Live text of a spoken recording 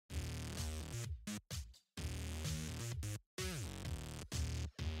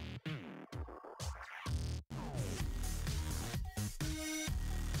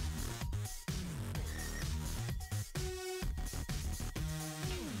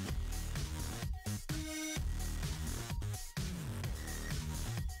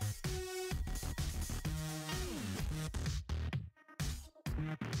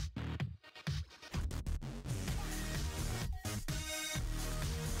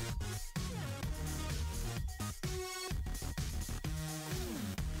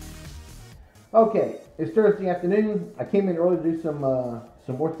Okay, it's Thursday afternoon. I came in early to do some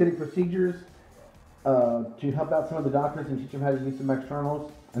orthopedic procedures to help out some of the doctors and teach them how to use some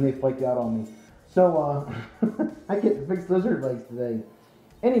externals, and they flaked out on me. So I get to fix lizard legs today.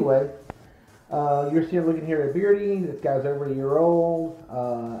 Anyway, you're still looking here at Beardie. This guy's over a year old.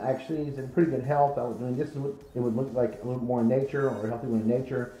 Actually, he's in pretty good health. I mean, this is what it would look like a little more in nature, or a healthy one in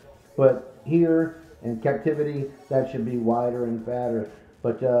nature. But here in captivity, that should be wider and fatter.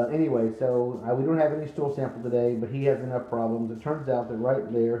 But anyway, so we don't have any stool sample today, but he has enough problems. It turns out that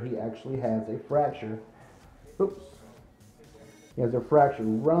right there, he actually has a fracture. Oops. He has a fracture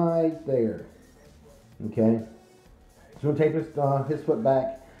right there. Okay. So we'll tape his foot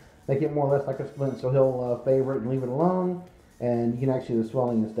back, make it more or less like a splint, so he'll favor it and leave it alone. And you can actually see the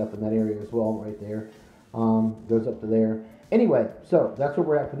swelling and stuff in that area as well, right there. Goes up to there. Anyway, so that's where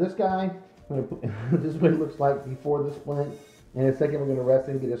we're at for this guy. This is what it looks like before the splint. In a second, we're going to rest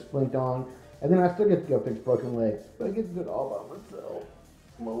him, get a splint on. And then I still get to go fix broken legs. But I get to do it all by myself.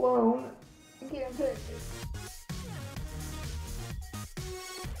 I'm alone. I can't take it.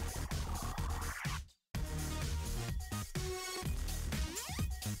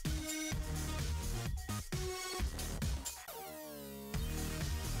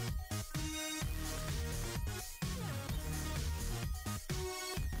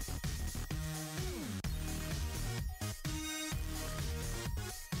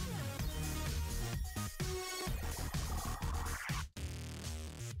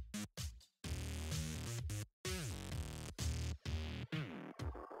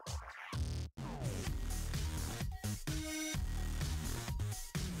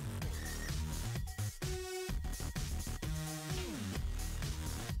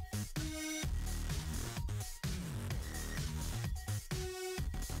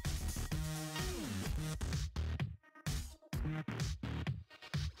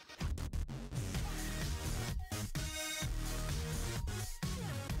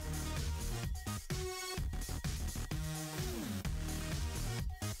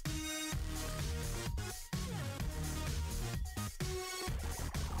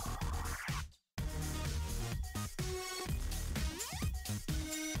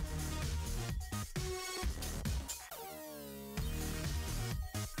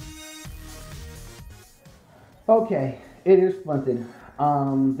 Okay, it is splinted.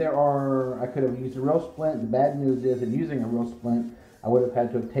 I could have used a real splint. The bad news is, in using a real splint, I would have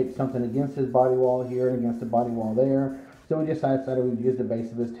had to have taped something against his body wall here and against the body wall there. So we decided we'd use the base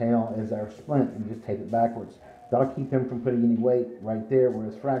of his tail as our splint and just tape it backwards. That'll keep him from putting any weight right there where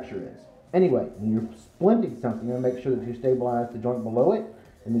his fracture is. Anyway, when you're splinting something, you want to make sure that you stabilize the joint below it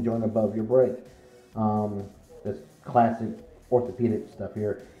and the joint above your break. That's classic orthopedic stuff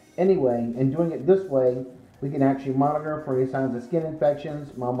here. Anyway, in doing it this way, we can actually monitor for any signs of skin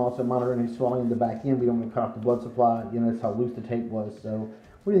infections. Mom also monitored any swelling in the back end. We don't want to cut off the blood supply. You know, that's how loose the tape was. So,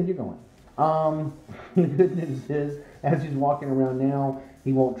 where do you think you're going? The good news is, as he's walking around now,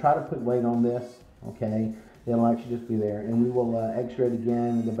 he won't try to put weight on this. Okay, it'll actually just be there, and we will X-ray it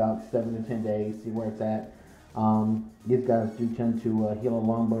again in about 7 to 10 days, see where it's at. These guys do tend to heal a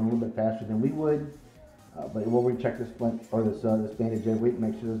long bone a little bit faster than we would. But we'll recheck this splint or this bandage every week,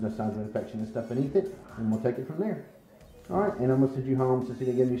 make sure there's no signs of infection and stuff beneath it, and we'll take it from there. All right, and I'm going to send you home to see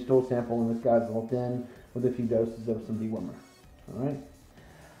to get a new stool sample, and this guy's all thin with a few doses of some dewormer.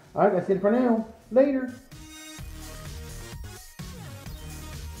 All right, that's it for now. Later.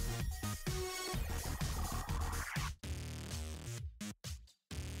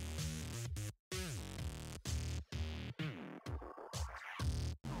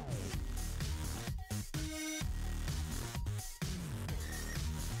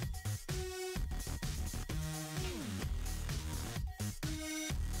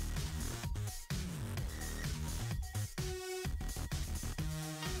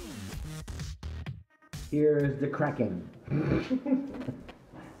 Here's the Kraken.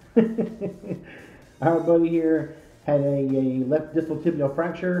 Our buddy here had a left distal tibial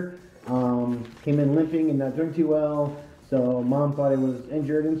fracture. Came in limping and not doing too well. So mom thought he was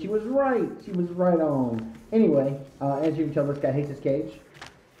injured, and she was right. She was right on. Anyway, as you can tell, this guy hates his cage,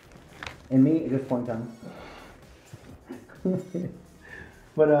 and me at this point in time.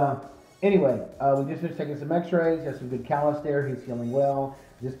 But anyway, we just finished taking some X-rays. Has some good callus there. He's healing well.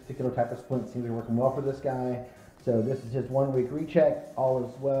 This particular type of splint seems to be working well for this guy. So this is just 1 week recheck. All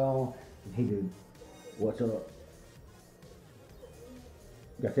is well. Hey, dude, what's up?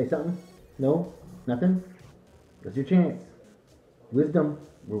 You gotta say something? No? Nothing? That's your chance. Wisdom.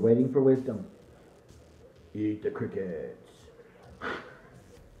 We're waiting for wisdom. Eat the crickets.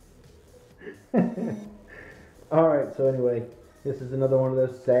 Alright, so anyway, This is another one of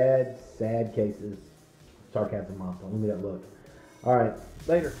those sad, sad cases. Sarcasm, Mom. Don't give me that look. All right,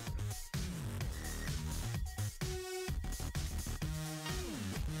 later.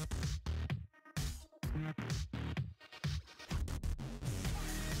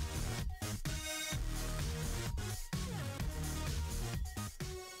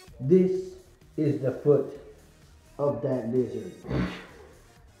 This is the foot of that lizard.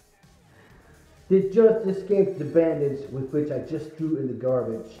 It just escaped the bandage with which I just threw in the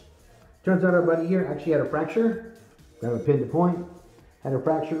garbage. Turns out our buddy here actually had a fracture. Grab a pin to point. Had a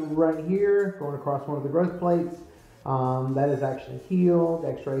fracture right here, going across one of the growth plates. That is actually healed.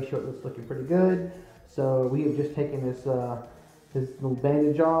 X-ray show it's looking pretty good. So we have just taken this little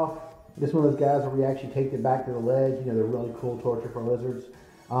bandage off. This is one of those guys where we actually take it back to the leg. You know, they're really cool torture for lizards.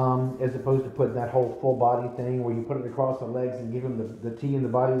 As opposed to putting that whole full body thing where you put it across the legs and give them the T in the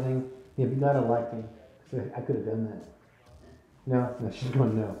body thing. If you gotta like me, so I could have done that. No, she's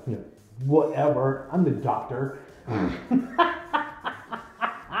going no. You know, whatever. I'm the doctor.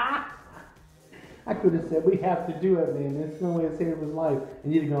 I could have said we have to do it, man. That's the only way to save his life,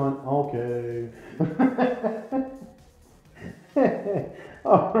 and you'd have gone okay.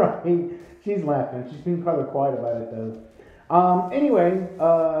 All right. She's laughing. She's being rather quiet about it though. Anyway,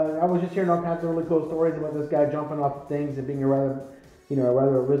 I was just hearing all kinds of really cool stories about this guy jumping off of things and being a rather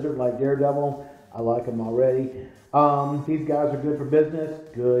a wizard like Daredevil. I like him already. These guys are good for business.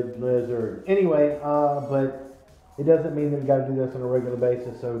 Good lizard. Anyway, but it doesn't mean that we got to do this on a regular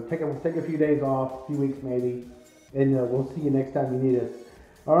basis. So take a few days off, a few weeks maybe, and we'll see you next time you need us.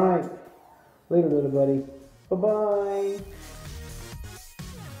 All right. Later, little buddy. Bye-bye.